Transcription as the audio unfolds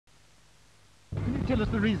Tell us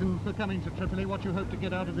the reason for coming to Tripoli, what you hope to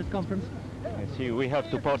get out of this conference. You see, we have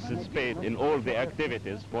to participate in all the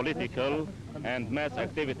activities, political and mass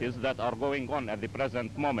activities that are going on at the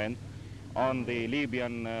present moment on the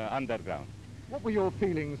Libyan underground. What were your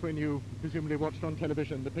feelings when you presumably watched on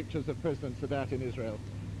television the pictures of President Sadat in Israel?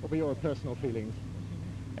 What were your personal feelings?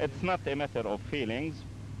 It's not a matter of feelings,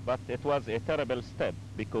 but it was a terrible step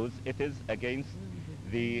because it is against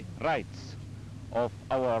the rights of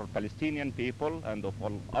our Palestinian people and of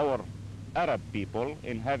all our Arab people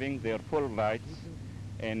in having their full rights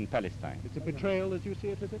in Palestine. It's a betrayal as you see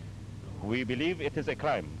it, is it? We believe it is a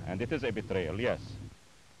crime and it is a betrayal, yes.